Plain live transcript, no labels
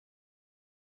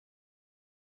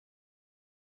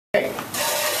Hey,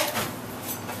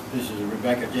 this is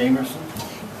Rebecca Jamerson.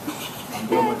 I'm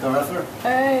Bill MacArthur.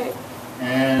 Hey.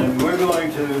 And we're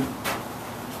going to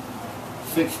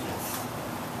fix this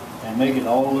and make it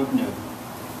all look new.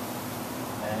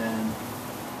 And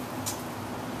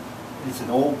it's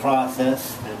an old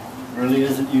process that really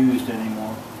isn't used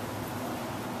anymore.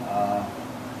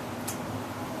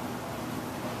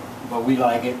 But we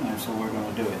like it, and so we're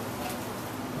going to do it.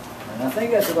 And I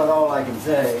think that's about all I can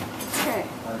say. Okay.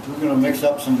 We're going to mix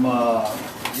up some,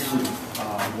 this is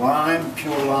lime,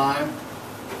 pure lime,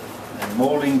 and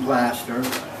molding plaster.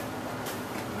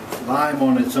 Lime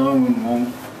on its own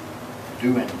won't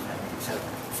do anything except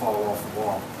fall off the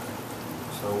wall.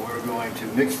 So we're going to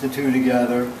mix the two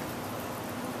together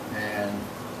and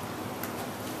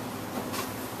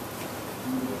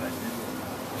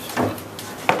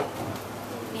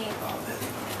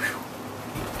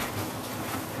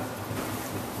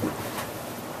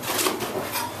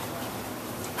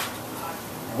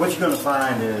what you're going to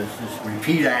find is this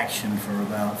repeat action for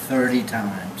about 30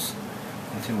 times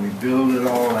until we build it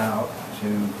all out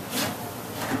to,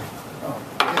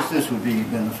 I guess this would be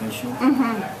beneficial.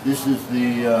 Mm-hmm. This is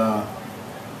the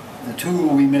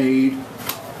tool we made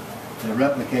that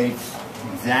replicates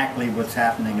exactly what's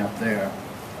happening up there.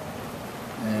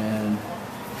 And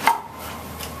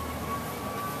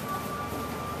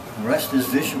the rest is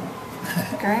visual.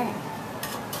 Great.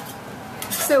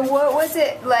 So what was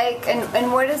it like,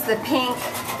 and what is the pink?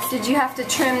 Did you have to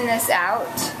trim this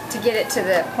out to get it to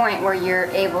the point where you're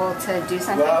able to do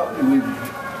something? Well,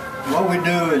 what we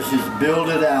do is just build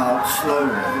it out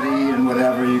slowly, and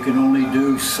whatever, you can only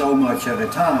do so much at a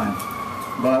time.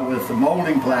 But with the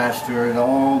molding plaster, it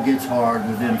all gets hard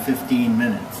within 15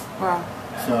 minutes. Wow.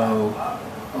 So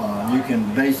you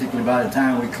can basically, by the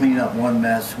time we clean up one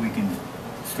mess, we can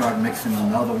start mixing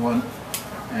another one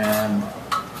and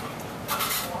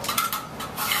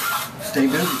stay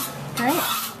busy. Great.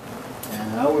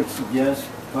 And I would suggest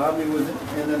probably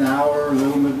within an hour or a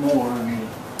little bit more, you'll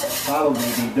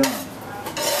probably be done.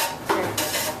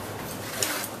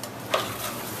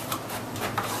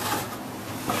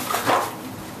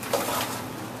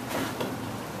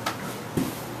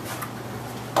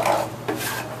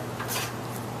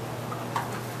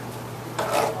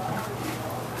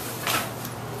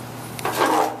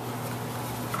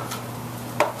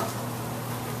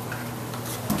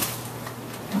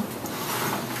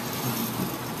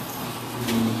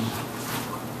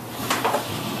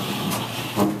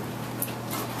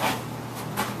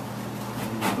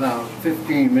 About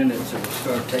 15 minutes it will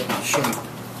start taking shape.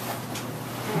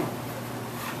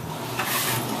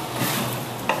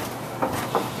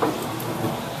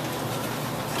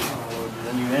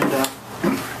 Then you end up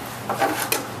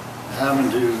having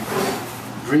to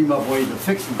dream up ways of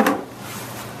fixing it.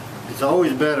 It's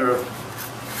always better,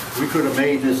 we could have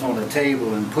made this on a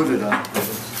table and put it up, but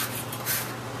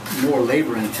it's more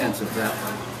labor intensive that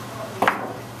way.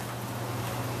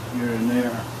 Here and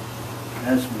there.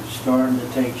 As we're starting to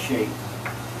take shape.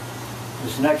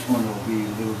 This next one will be a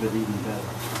little bit even better.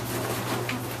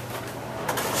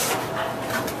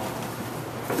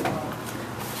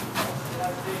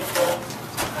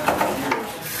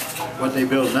 What they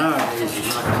build nowadays is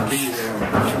not going to be there in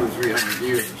 200 or 300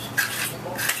 years.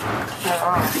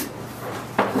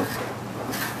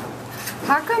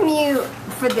 How come you,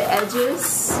 for the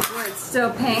edges, where it's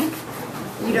still pink,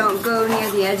 you don't go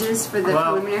near the edges for the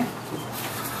preliminary?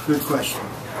 Good question.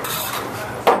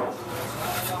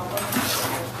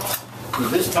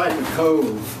 With this type of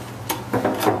cove,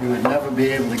 you would never be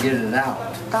able to get it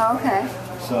out. Oh, okay.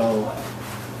 So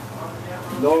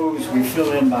those we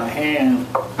fill in by hand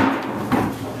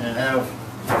and have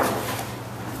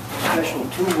special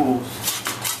tools,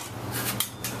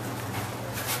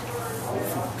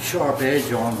 sharp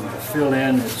edge on them to fill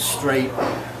in it straight,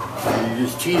 and you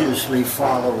just tediously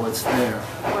follow what's there.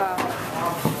 Wow.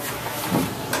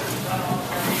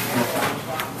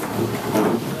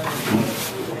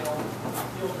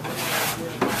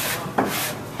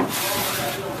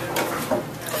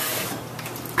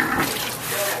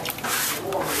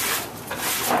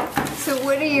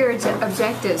 What are your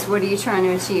objectives? What are you trying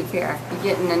to achieve here? You're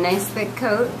getting a nice thick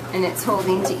coat and it's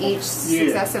holding to each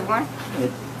successive one?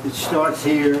 It starts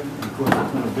here, of course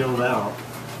it's going to build out,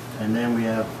 and then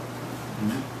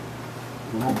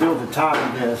we'll build the top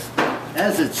of this.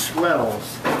 As it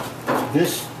swells,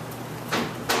 this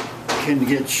can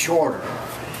get shorter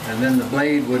and then the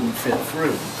blade wouldn't fit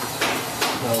through.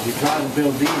 So we try to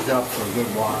build these up for a good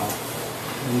while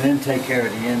and then take care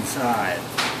of the inside.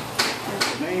 The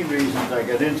main reasons I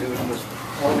got into it was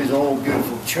all these old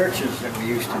beautiful churches that we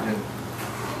used to do.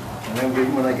 And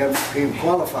then when I became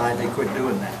qualified, they quit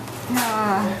doing that.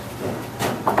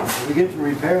 We get to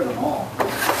repair them all.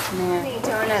 How many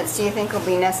donuts do you think will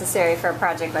be necessary for a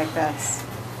project like this?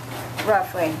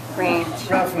 Roughly, range.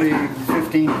 Roughly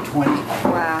 15 to 20.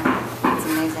 Wow, that's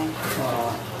amazing.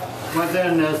 But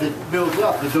then as it builds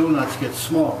up, the donuts get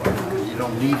smaller. You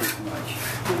don't need as much.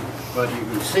 But you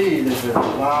can see there's a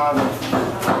lot of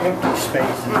empty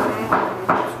space in there.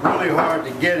 It's really hard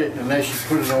to get it unless you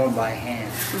put it on by hand.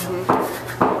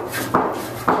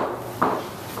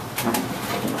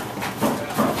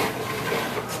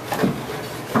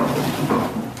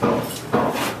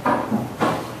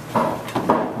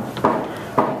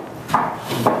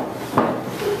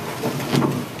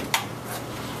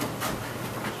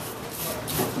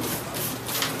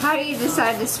 How do you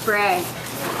decide to spray?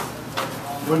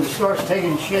 When it starts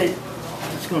taking shape,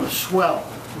 it's going to swell,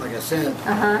 like I said.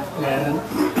 And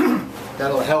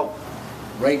that'll help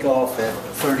rake off that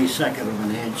 32nd of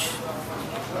an inch.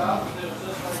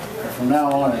 From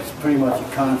now on, it's pretty much a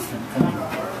constant thing.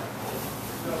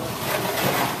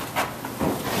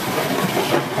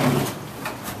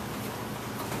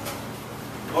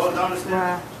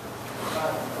 Wow.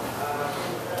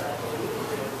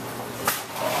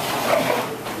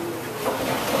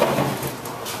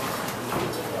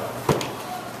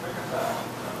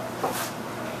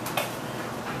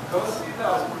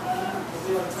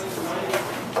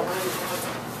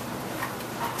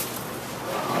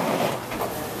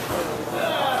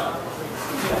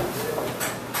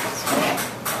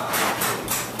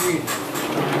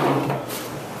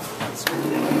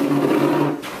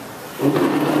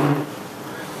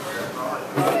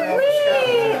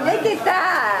 Look at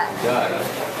that!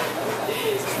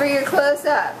 For your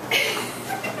close-up.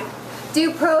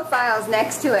 Do profiles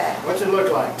next to it. What's it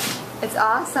look like? It's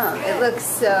awesome. It looks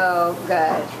so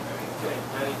good.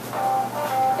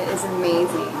 It is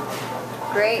amazing.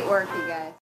 Great work, you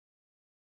guys.